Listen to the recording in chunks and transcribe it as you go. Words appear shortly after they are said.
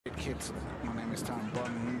cricket. My name is Tom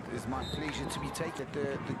Bond. It is my pleasure to be taken at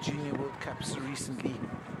the Junior World Cups recently.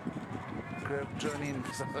 Drawn in.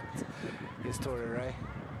 Here's Torre.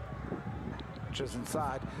 Just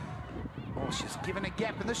inside. Oh, she's given a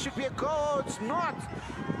gap, and this should be a goal. It's not.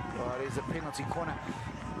 Oh, it is a penalty corner.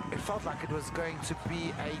 It felt like it was going to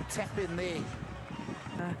be a tap in there.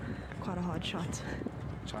 Quite a hard shot.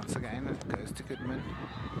 Chance again. It goes to Goodman.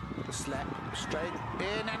 The slap straight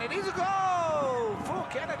in, and it is a goal for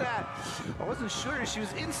Canada. I wasn't sure if she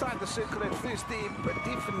was inside the circle at first there, but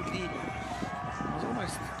definitely I was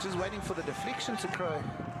almost just waiting for the deflection to crow.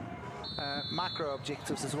 Micro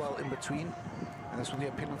objectives as well in between, and this will be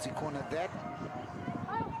a penalty corner. That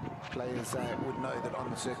players would know that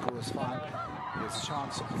on the circle is fine. There's a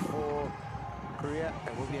chance for Korea.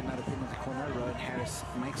 It will be another penalty corner. Rowan Harris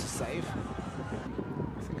makes a save.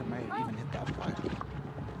 I think I may have even hit that umpire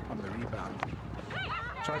on the rebound.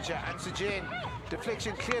 Charger Ansujin,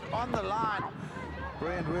 deflection cleared on the line.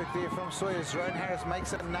 Brilliant work there from Sawyers. Rowan Harris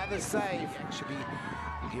makes another save. Actually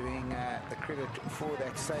giving the credit for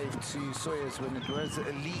that save to Sawyers when it was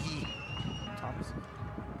a league. Thomas.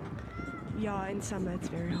 Yeah, in summer it's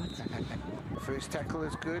very hot. First tackle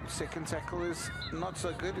is good, second tackle is not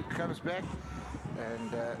so good. It comes back,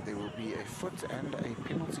 and there will be a foot, and a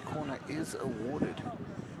penalty corner is awarded.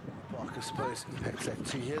 Parker Spurs impacts that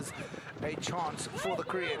too. Here's a chance for the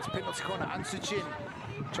Koreans. Penalty corner, Ansujin.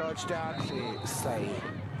 Charge down. They say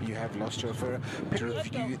you have lost your referrer.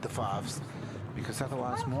 Review the fives, because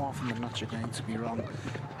otherwise, more often than not, you're going to be wrong.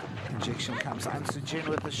 Injection comes. Ansujin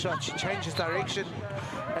with the shot. She changes direction,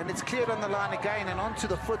 and it's cleared on the line again and onto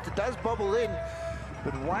the foot. It does bobble in,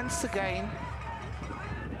 but once again,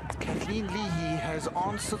 Kathleen Leahy has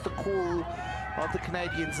answered the call of the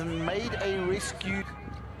Canadians and made a rescue.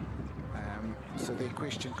 So their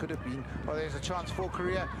question could have been, oh, there's a chance for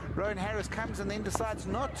Korea. Rowan Harris comes and then decides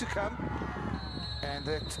not to come, and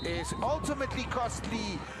that is ultimately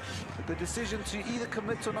costly. The decision to either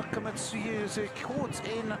commit or not commit. Suyu is caught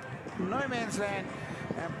in no man's land,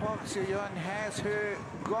 and Park Seo-yeon has her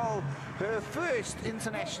goal, her first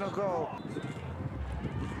international goal.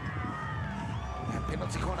 And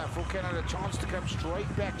penalty corner for Canada, chance to come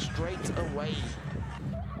straight back, straight away.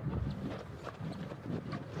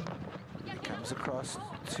 Comes across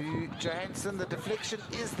to Johansson. The deflection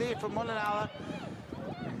is there for Molinauer.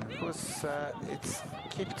 Of course, it's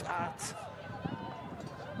kept out.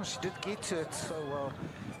 Well, she did get to it, so well,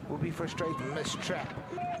 will be for a straight miss trap.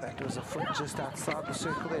 That was a foot just outside the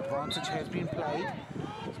circle. The advantage has been played.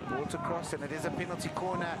 It's brought across, and it is a penalty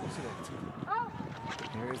corner.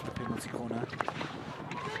 Here is the penalty corner.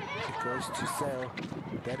 It goes to Sale.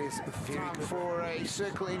 That is very good for a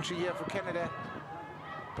circle entry here for Canada.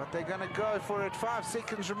 But they're going to go for it. 5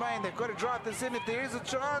 seconds remain. They've got to drive this in if there is a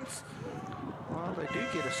chance. Well, they do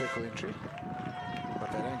get a circle entry, but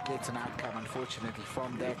they don't get an outcome, unfortunately,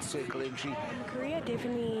 from that circle entry. Korea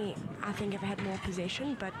definitely, I think, have had more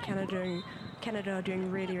possession, but Canada are doing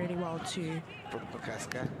really, really well too.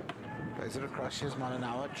 Bukaska plays it across. Here's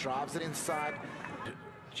Molinauer, drives it inside.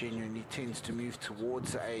 Genuinely tends to move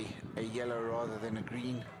towards a yellow rather than a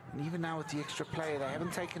green. And even now with the extra player, they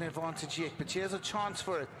haven't taken advantage yet, but here's a chance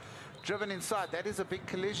for it. Driven inside, that is a big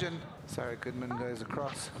collision. Sarah Goodman goes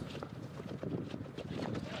across.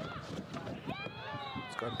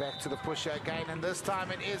 It's gone back to the pusher again, and this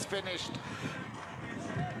time it is finished.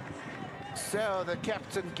 So the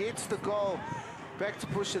captain gets the goal. Back to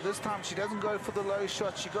pusher. This time she doesn't go for the low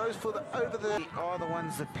shot. She goes for the over the. They are the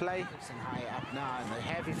ones that play. High up now, and they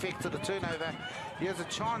have effected the turnover. Here's a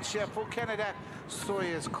chance here for Canada.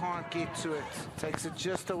 Sawyers can't get to it. Takes it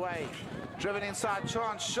just away. Driven inside.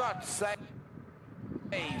 Chance. Shot. Save.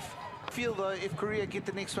 Feel though, if Korea get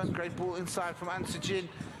the next one, great ball inside from Ansujin.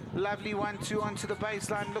 Lovely 1-2 onto the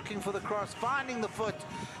baseline, looking for the cross, finding the foot,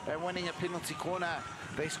 and winning a penalty corner.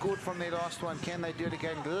 They scored from their last one. Can they do it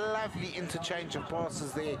again? Lovely interchange of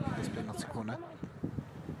passes there. This penalty corner.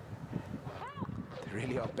 They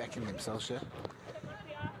really are backing themselves here.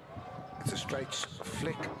 It's a straight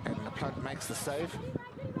flick, and the plug makes the save.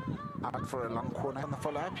 Out for a long corner on the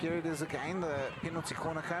follow-up. Here it is again. The penalty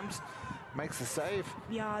corner comes. Makes the save.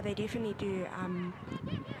 Yeah, they definitely do.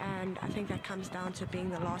 And I think that comes down to being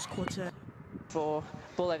the last quarter. For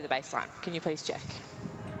ball over the baseline. Can you please check?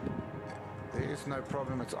 There is no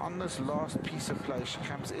problem. It's on this last piece of play. She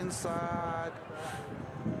comes inside.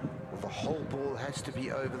 Well, the whole ball has to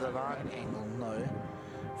be over the line. Angle, no.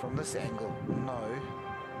 From this angle, no.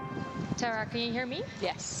 Tara, can you hear me?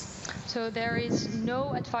 Yes. So there is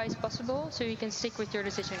no advice possible, so you can stick with your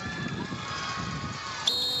decision.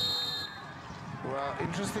 Well,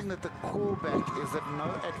 interesting that the callback is that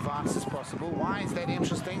no advance is possible. Why is that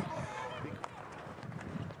interesting?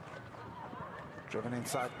 Driven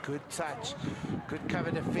inside, good touch, good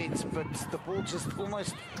cover defense, but the ball just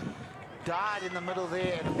almost died in the middle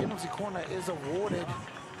there, and a penalty corner is awarded.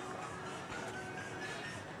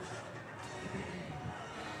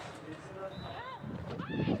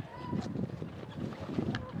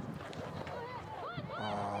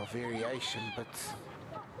 Oh, variation, but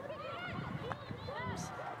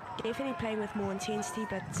definitely playing with more intensity,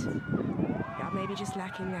 but yeah, maybe just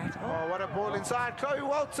lacking that. oh, what a ball inside. Chloe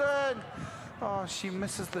Walton. Oh, she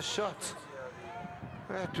misses the shot.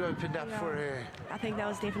 That opened up for her. I think that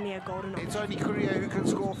was definitely a golden It's opportunity. only Korea who can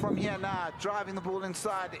score from here now, driving the ball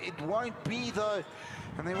inside. It won't be though,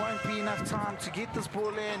 and there won't be enough time to get this ball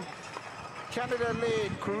in. Canada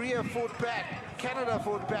led, Korea fought back, Canada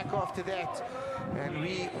fought back after that, and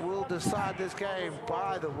we will decide this game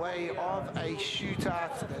by the way of a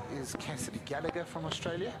shootout. That is Cassidy Gallagher from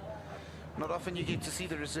Australia. Not often you get to see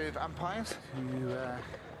the reserve umpires who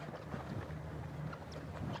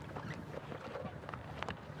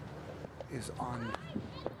is on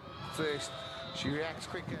first. She reacts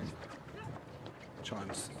quicker.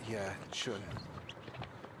 Chance here, Chun.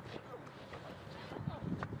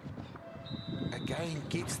 Again,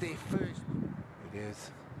 gets there first. It is.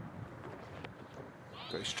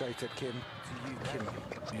 Go straight at Kim. To you, Kim.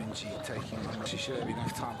 Yunji taking on. She should have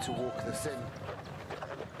enough time to walk this in.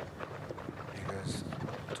 There goes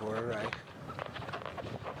Tora Ray.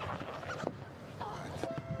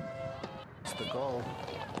 It's the goal.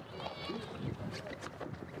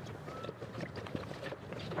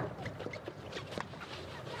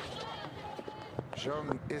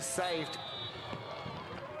 Zhong is saved.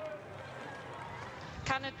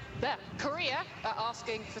 Korea are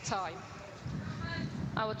asking for time.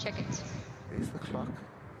 I will check it. There's the clock.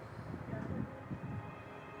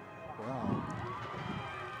 Wow.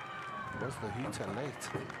 Was the hooter late?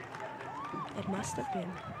 It must have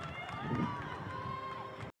been.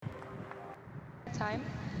 Time.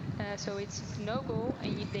 So it's no goal,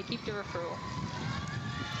 and they keep the referral.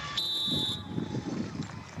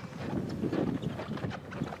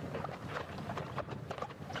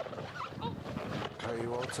 Chloe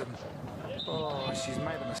Walton. Oh, she's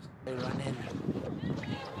made a mistake. Run in.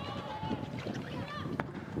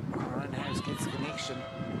 Aaron Harris gets the connection.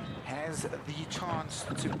 Has the chance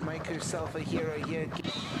to make herself a hero here.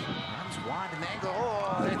 Runs wide in the angle.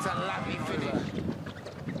 Oh, that's a lovely finish.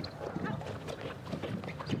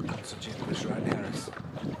 Concentrate push Aaron Harris.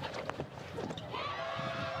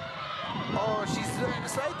 Oh, she's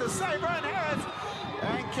saved the save, Aaron Harris.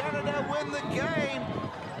 And Canada win the game.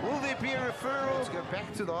 Will there be a referral? Let's go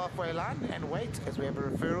back to the halfway line and wait as we have a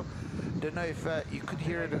referral. Don't know if you could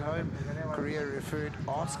hear it at home. Korea referred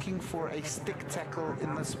asking for a stick tackle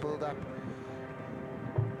in this build-up.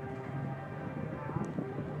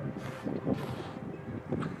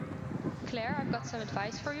 Claire, I've got some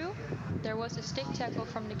advice for you. There was a stick tackle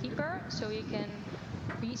from the keeper, so you can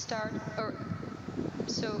restart, or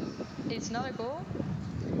so it's not a goal,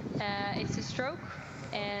 it's a stroke,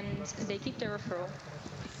 and they keep the referral.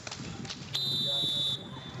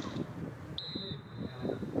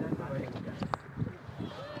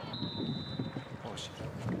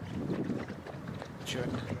 Chun,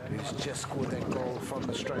 who's just scored that goal from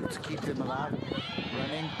the stroke to keep them alive.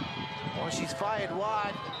 Running. Oh, she's fired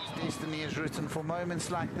wide. Destiny is written for moments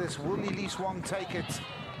like this. Will Lee Swong take it?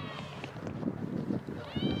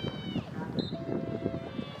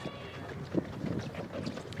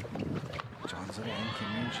 Johnson and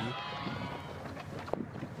Kimuji.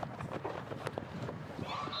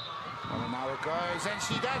 Well, now it goes, and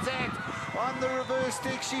she does it! On the reverse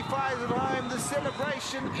stick, she fires it home. The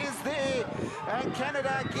celebration is there, and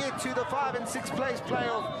Canada get to the 5 and 6 place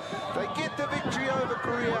playoff. They get the victory over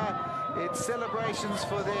Korea. It's celebrations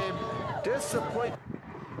for them. Disappointment.